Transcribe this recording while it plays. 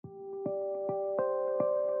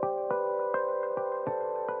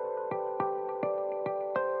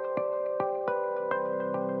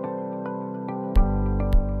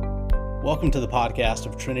Welcome to the podcast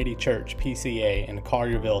of Trinity Church, PCA in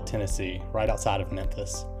Collierville, Tennessee, right outside of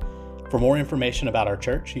Memphis. For more information about our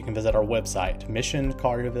church, you can visit our website,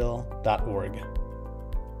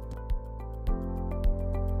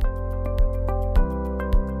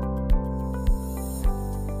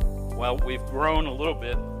 missioncollierville.org. Well, we've grown a little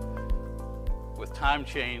bit with time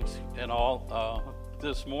change and all.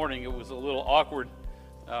 This morning it was a little awkward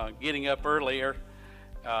getting up earlier.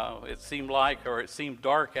 It seemed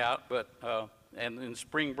dark out, but and in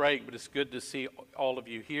spring break, but it's good to see all of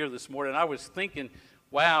you here this morning. I was thinking,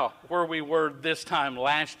 wow, where we were this time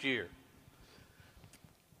last year.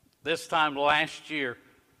 This time last year,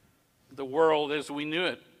 the world as we knew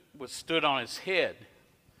it was stood on its head.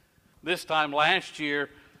 This time last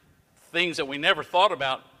year, things that we never thought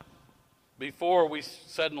about before we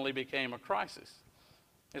suddenly became a crisis.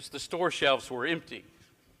 It's the store shelves were empty.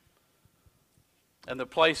 And the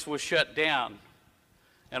place was shut down.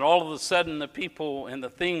 And all of a sudden, the people and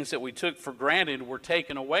the things that we took for granted were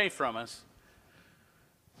taken away from us.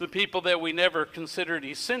 The people that we never considered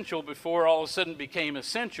essential before all of a sudden became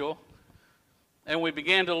essential. And we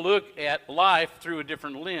began to look at life through a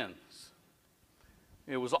different lens.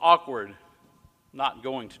 It was awkward not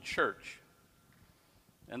going to church.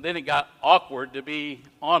 And then it got awkward to be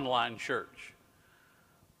online church.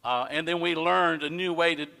 And then we learned a new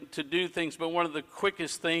way to do things, but one of the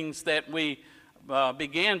quickest things that we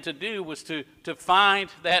began to do was to find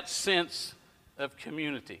that sense of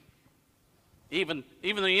community. Even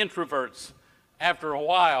the introverts, after a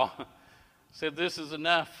while, said this is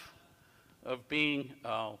enough of being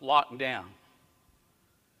locked down.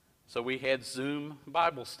 So we had Zoom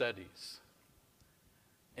Bible studies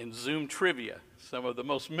and Zoom trivia. Some of the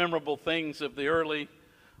most memorable things of the early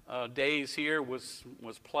days here was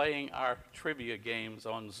playing our trivia games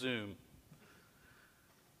on Zoom.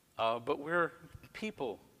 But we're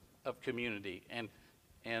people of community, and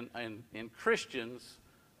Christians,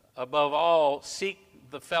 above all, seek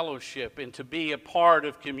the fellowship and to be a part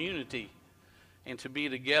of community and to be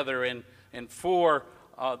together. And for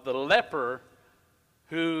the leper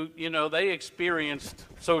who, they experienced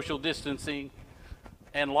social distancing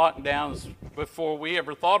and lockdowns before we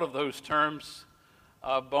ever thought of those terms.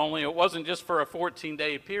 But only it wasn't just for a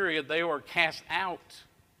 14-day period. They were cast out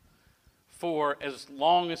for as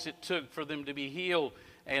long as it took for them to be healed.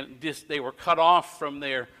 And they were cut off from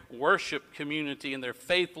their worship community and their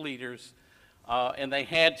faith leaders. And they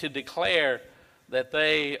had to declare that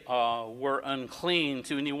they were unclean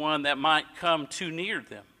to anyone that might come too near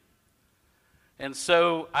them. And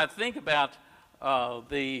so I think about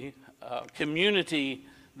the community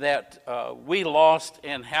that we lost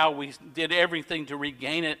and how we did everything to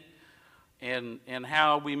regain it and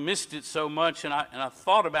how we missed it so much. And I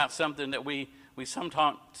thought about something that we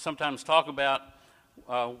sometimes talk about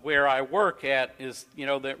where I work at is,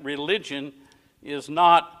 that religion is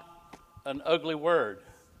not an ugly word.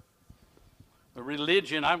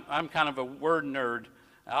 Religion, I'm kind of a word nerd.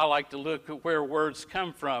 I like to look at where words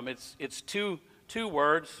come from. It's two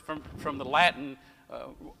words from the Latin,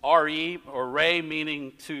 re or re,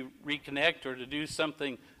 meaning to reconnect or to do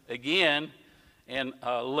something again, and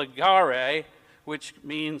ligare, which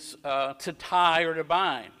means to tie or to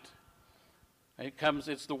bind.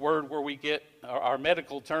 It's the word where we get our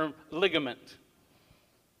medical term ligament.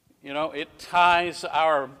 It ties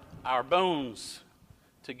our bones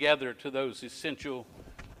together to those essential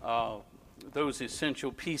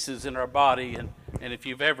pieces in our body. And if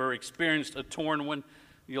you've ever experienced a torn one,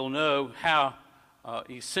 you'll know how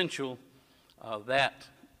essential that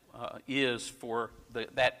is for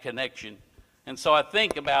that connection. And so I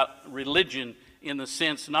think about religion in the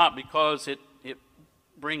sense not because it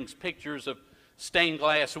brings pictures of stained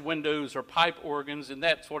glass windows or pipe organs, and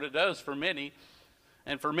that's what it does for many.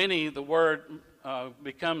 And for many, the word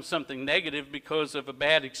becomes something negative because of a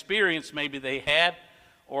bad experience maybe they had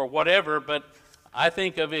or whatever, but I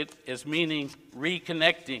think of it as meaning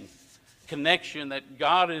reconnecting, connection that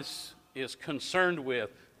God is concerned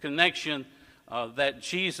with, connection that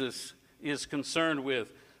Jesus is concerned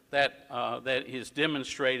with, that is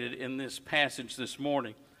demonstrated in this passage this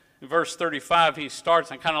morning. In verse 35, he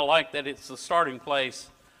starts, I kind of like that it's the starting place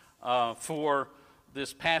for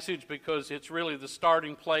this passage because it's really the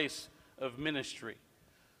starting place of ministry.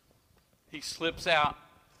 He slips out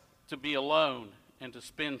to be alone and to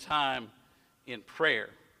spend time in prayer.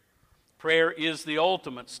 Prayer is the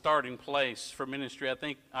ultimate starting place for ministry. I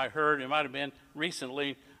think I heard, it might have been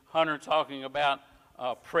recently, Hunter talking about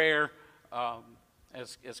prayer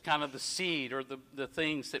as kind of the seed or the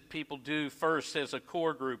things that people do first as a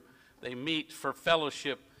core group. They meet for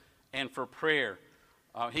fellowship and for prayer.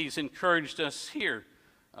 He's encouraged us here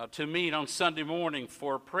to meet on Sunday morning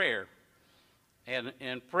for prayer.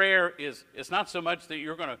 And prayer it's not so much that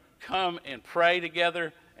you're going to come and pray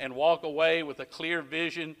together and walk away with a clear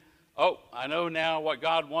vision. Oh, I know now what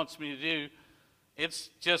God wants me to do. It's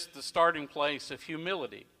just the starting place of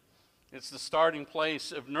humility. It's the starting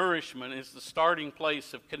place of nourishment. It's the starting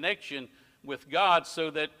place of connection with God, so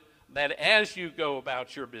that as you go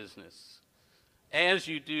about your business, as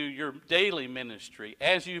you do your daily ministry,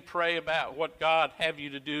 as you pray about what God have you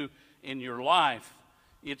to do in your life,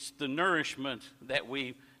 it's the nourishment that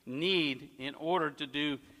we need in order to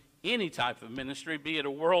do any type of ministry, be it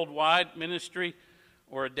a worldwide ministry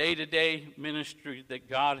or a day-to-day ministry that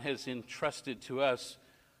God has entrusted to us,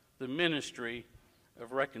 the ministry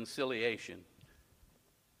of reconciliation.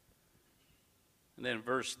 And then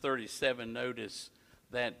verse 37, notice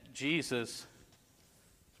that Jesus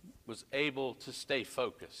was able to stay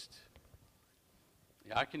focused.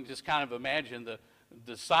 I can just kind of imagine the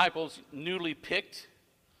disciples newly picked,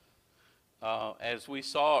 as we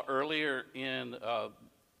saw earlier in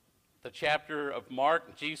the chapter of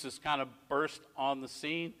Mark. Jesus kind of burst on the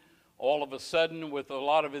scene. All of a sudden, with a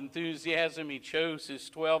lot of enthusiasm, he chose his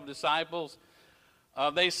 12 disciples.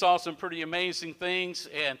 They saw some pretty amazing things,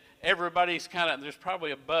 and everybody's there's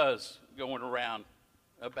probably a buzz going around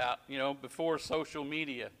about, before social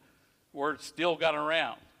media, word still got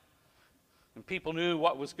around. And people knew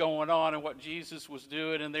what was going on and what Jesus was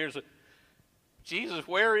doing, and there's Jesus,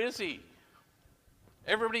 where is he?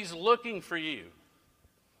 Everybody's looking for you.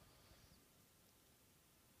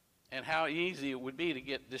 And how easy it would be to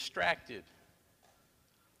get distracted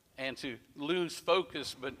and to lose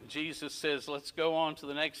focus. But Jesus says, let's go on to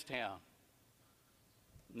the next town.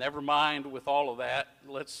 Never mind with all of that.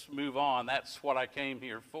 Let's move on. That's what I came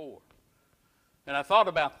here for. And I thought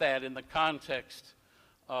about that in the context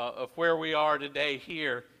of where we are today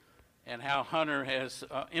here, and how Hunter has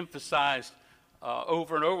emphasized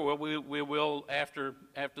over and over. We will, after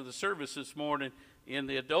the service this morning in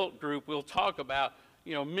the adult group, we'll talk about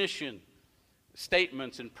mission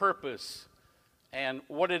statements and purpose and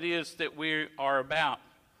what it is that we are about,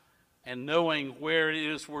 and knowing where it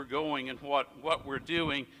is we're going and what we're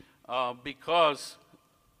doing, because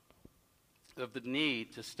of the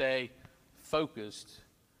need to stay focused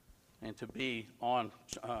and to be on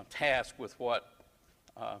task with what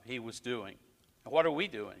he was doing. What are we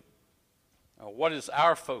doing? What is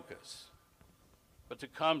our focus? But to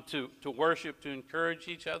come to worship, to encourage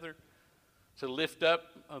each other, to lift up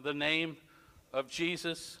the name of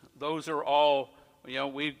Jesus. Those are all,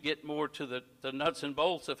 we get more to the nuts and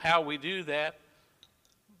bolts of how we do that.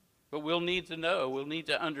 But we'll need to know, we'll need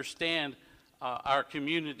to understand our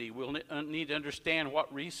community. We'll need to understand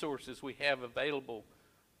what resources we have available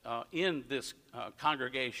in this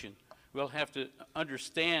congregation. We'll have to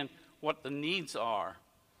understand what the needs are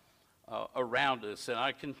around us. And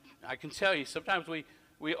I can tell you, sometimes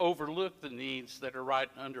we overlook the needs that are right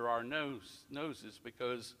under our noses,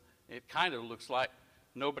 because it kind of looks like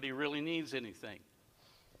nobody really needs anything.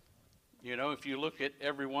 If you look at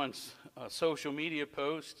everyone's social media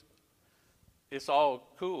post, it's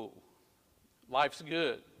all cool. Life's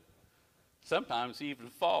good. Sometimes even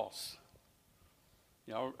false.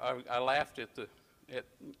 I laughed at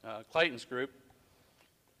Clayton's group.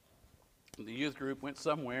 The youth group went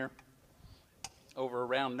somewhere over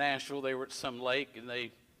around Nashville. They were at some lake, and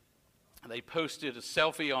they posted a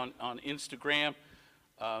selfie on Instagram.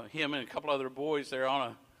 Him and a couple other boys, they're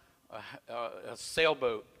on a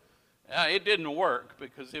sailboat. It didn't work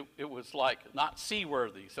because it was like not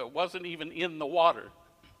seaworthy, so it wasn't even in the water.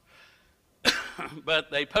 But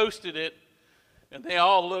they posted it, and they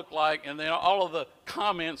all looked like, and then all of the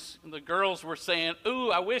comments, the girls were saying, "Ooh,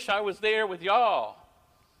 I wish I was there with y'all."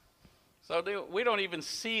 So we don't even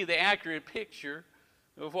see the accurate picture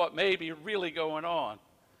of what may be really going on.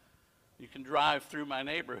 You can drive through my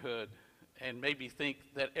neighborhood and maybe think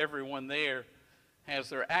that everyone there has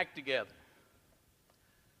their act together.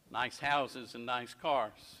 Nice houses and nice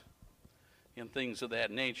cars and things of that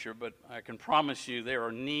nature. But I can promise you there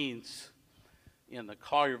are needs in the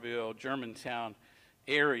Collierville, Germantown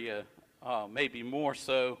area, maybe more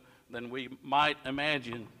so than we might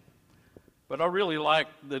imagine. But I really like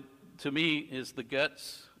to me, is the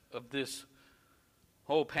guts of this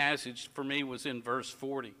whole passage for me was in verse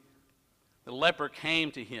 40. The leper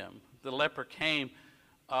came to him. The leper came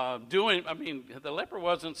the leper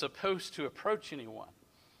wasn't supposed to approach anyone.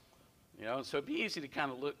 So it'd be easy to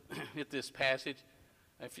kind of look at this passage.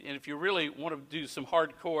 And if you really want to do some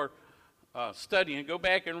hardcore studying, go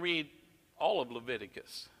back and read all of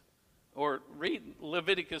Leviticus. Or read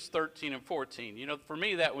Leviticus 13 and 14. For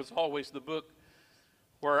me, that was always the book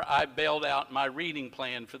where I bailed out my reading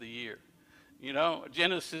plan for the year. You know,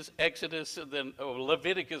 Genesis, Exodus, and then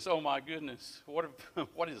Leviticus. Oh my goodness,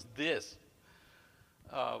 what is this?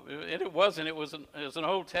 And it wasn't. It was an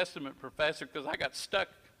Old Testament professor, because I got stuck.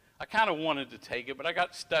 I kind of wanted to take it, but I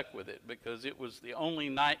got stuck with it because it was the only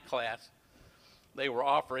night class they were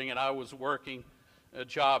offering, and I was working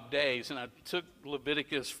job days. And I took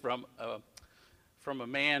Leviticus from a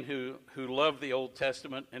man who loved the Old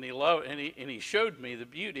Testament, and he showed me the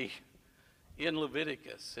beauty in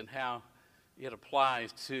Leviticus and how it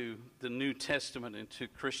applies to the New Testament and to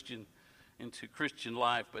Christian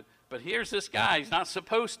life. But here's this guy. He's not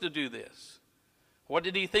supposed to do this. What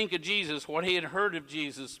did he think of Jesus? What he had heard of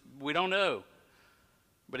Jesus? We don't know.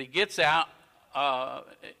 But he gets out,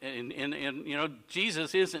 and you know,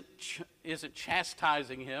 Jesus isn't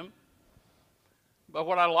chastising him. But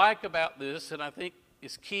what I like about this, and I think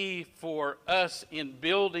is key for us in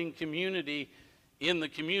building community in the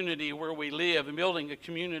community where we live, and building a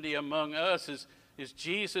community among us, is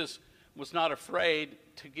Jesus was not afraid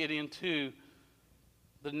to get into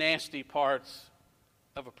the nasty parts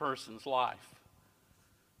of a person's life.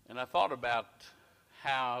 And I thought about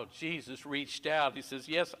how Jesus reached out. He says,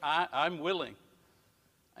 yes, I'm willing.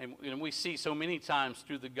 And we see so many times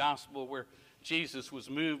through the gospel where Jesus was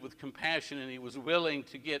moved with compassion, and he was willing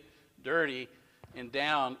to get dirty and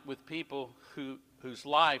down with people whose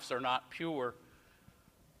lives are not pure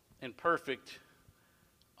and perfect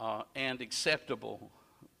and acceptable.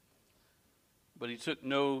 But he took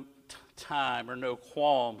no time or no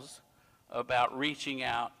qualms about reaching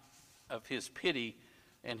out of his pity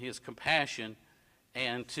and his compassion,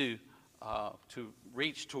 and to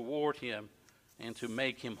reach toward him and to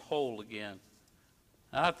make him whole again.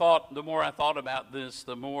 And I thought, the more I thought about this,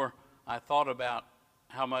 the more I thought about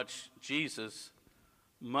how much Jesus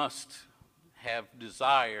must have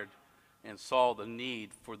desired and saw the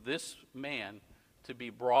need for this man to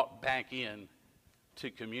be brought back in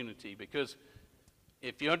to community. Because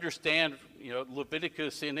if you understand, you know,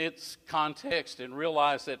 Leviticus in its context, and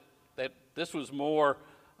realize that this was more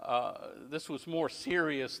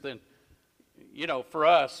serious than, you know, for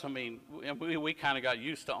us. I mean, we kind of got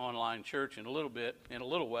used to online church in a little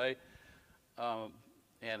way,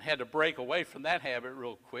 and had to break away from that habit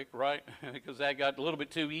real quick, right? Because that got a little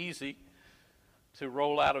bit too easy to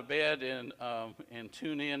roll out of bed and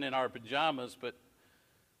tune in our pajamas. But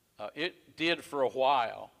it did for a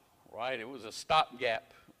while, right? It was a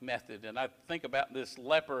stopgap method. And I think about this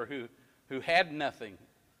leper who had nothing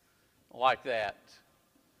like that.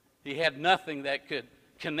 He had nothing that could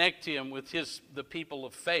connect him with the people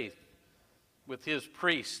of faith, with his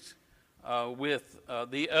priests, with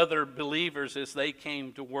the other believers as they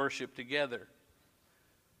came to worship together.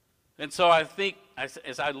 And so I think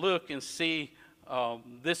as I look and see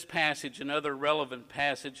this passage and other relevant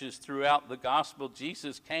passages throughout the gospel,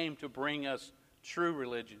 Jesus came to bring us true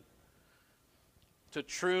religion, to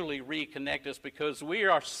truly reconnect us, because we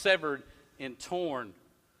are severed and torn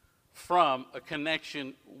from a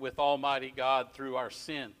connection with Almighty God through our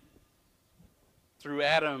sin. Through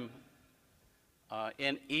Adam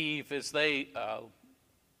and Eve, as they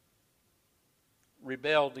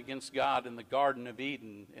rebelled against God in the Garden of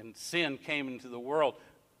Eden and sin came into the world,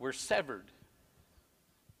 we're severed.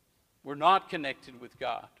 We're not connected with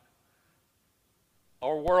God.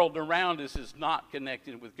 Our world around us is not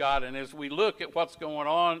connected with God. And as we look at what's going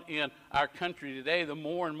on in our country today, the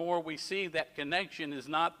more and more we see that connection is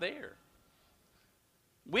not there.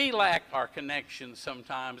 We lack our connection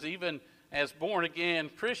sometimes, even as born-again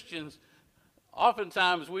Christians.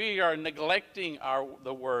 Oftentimes we are neglecting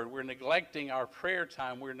the Word. We're neglecting our prayer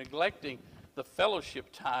time. We're neglecting the fellowship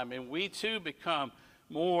time. And we too become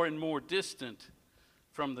more and more distant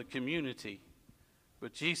from the community.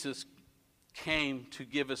 But Jesus came to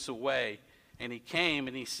give us a way. And he came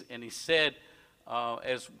and he said,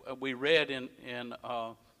 as we read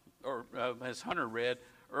as Hunter read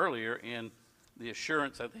earlier in the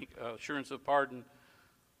assurance of pardon,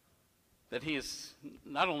 that he is,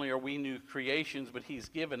 not only are we new creations, but he's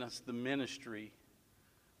given us the ministry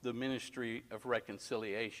of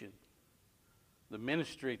reconciliation, the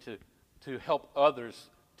ministry to help others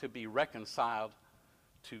to be reconciled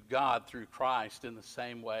to God through Christ in the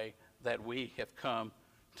same way that we have come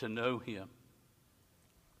to know him.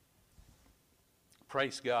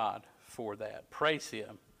 Praise God for that. Praise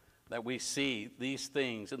him that we see these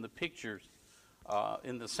things in the pictures,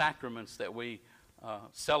 in the sacraments that we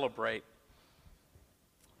celebrate.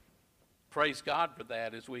 Praise God for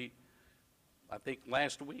that, as I think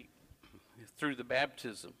last week, through the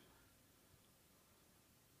baptism,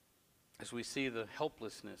 as we see the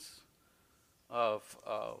helplessness of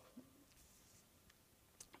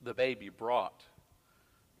the baby brought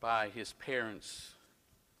by his parents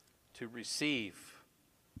to receive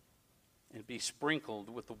and be sprinkled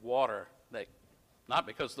with the water, that not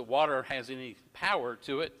because the water has any power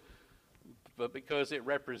to it, but because it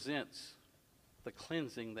represents the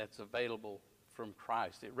cleansing that's available from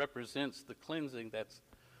Christ. It represents the cleansing that's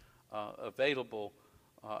available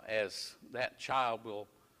as that child will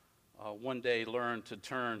one day learn to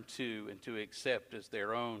turn to and to accept as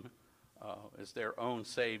their own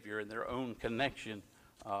Savior and their own connection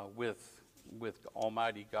with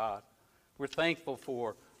Almighty God. We're thankful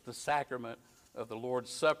for the sacrament of the Lord's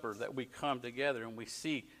Supper, that we come together and we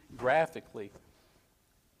see graphically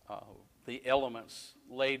the elements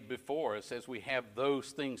laid before us as we have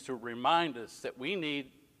those things to remind us that we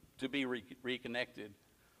need to be reconnected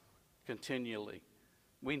continually.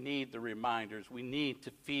 We need the reminders. We need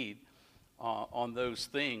to feed on those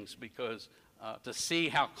things, because to see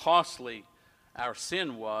how costly our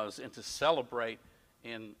sin was and to celebrate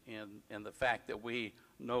in the fact that we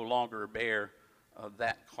no longer bear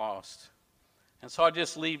that cost. And so I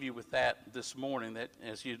just leave you with that this morning, that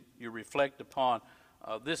as you reflect upon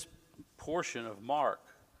this portion of Mark,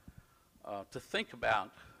 to think about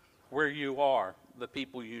where you are, the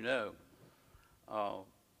people you know.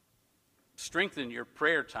 Strengthen your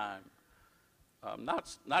prayer time,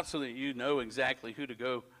 not so that you know exactly who to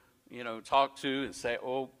go, talk to and say,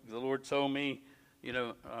 oh, the Lord told me,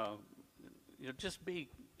 just be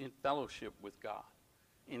in fellowship with God,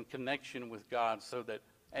 in connection with God, so that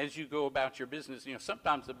as you go about your business,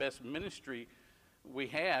 sometimes the best ministry we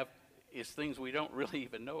have is things we don't really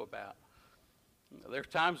even know about. There are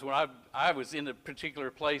times when I was in a particular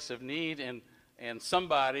place of need, and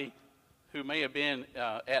somebody who may have been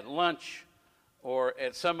at lunch or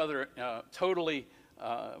at some other totally,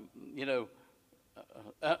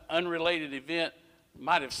 unrelated event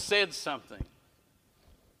might have said something.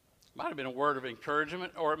 Might have been a word of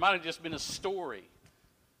encouragement, or it might have just been a story.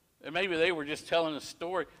 And maybe they were just telling a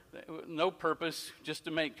story, no purpose, just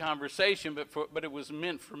to make conversation, but it was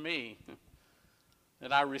meant for me.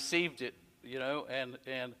 And I received it, and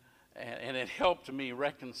it helped me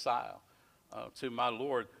reconcile to my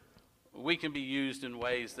Lord. We can be used in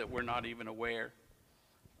ways that we're not even aware.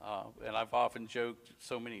 And I've often joked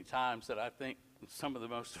so many times that I think some of the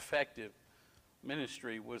most effective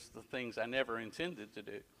ministry was the things I never intended to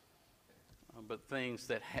do. But things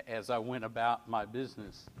that as I went about my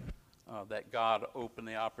business, that God opened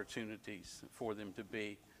the opportunities for them to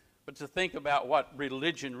be. But to think about what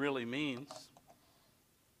religion really means,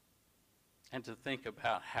 and to think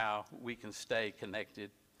about how we can stay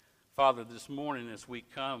connected. Father, this morning as we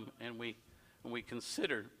come and we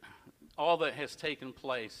consider all that has taken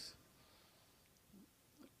place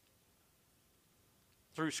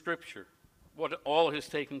through Scripture, what all has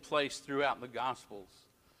taken place throughout the Gospels,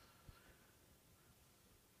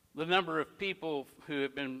 the number of people who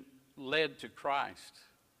have been led to Christ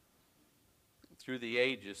through the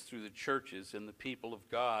ages, through the churches and the people of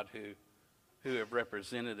God who have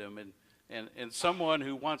represented them, and someone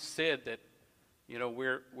who once said that,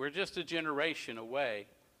 we're just a generation away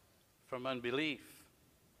from unbelief.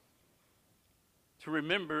 To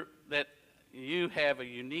remember that you have a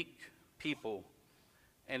unique people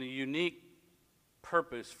and a unique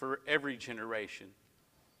purpose for every generation.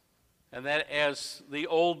 And that as the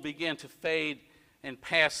old began to fade and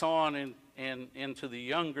pass on and into the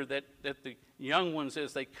younger, that the young ones,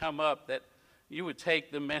 as they come up, that you would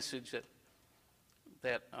take the message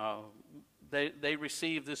that they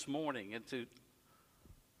received this morning, and to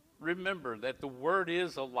remember that the Word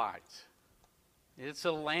is a light. It's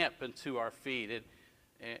a lamp unto our feet,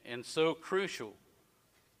 and so crucial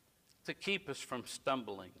to keep us from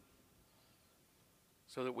stumbling,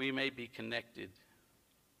 so that we may be connected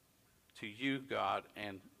to you, God,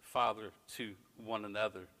 and Father, to one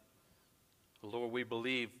another. Lord, we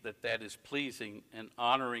believe that is pleasing and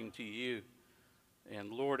honoring to you.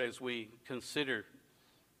 And Lord, as we consider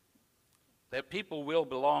that people will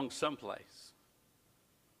belong someplace,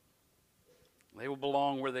 they will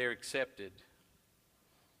belong where they're accepted,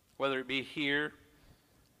 whether it be here,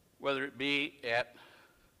 whether it be at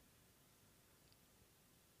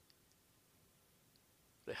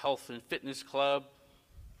the health and fitness club,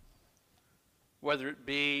 whether it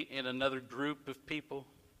be in another group of people,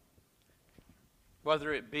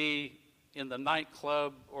 whether it be in the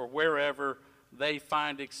nightclub or wherever they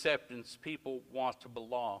find acceptance, people want to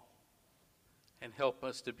belong. And help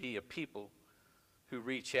us to be a people who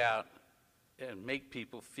reach out and make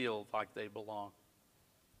people feel like they belong.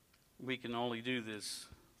 We can only do this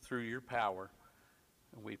through your power.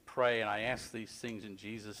 And we pray, and I ask these things in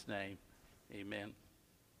Jesus' name. Amen.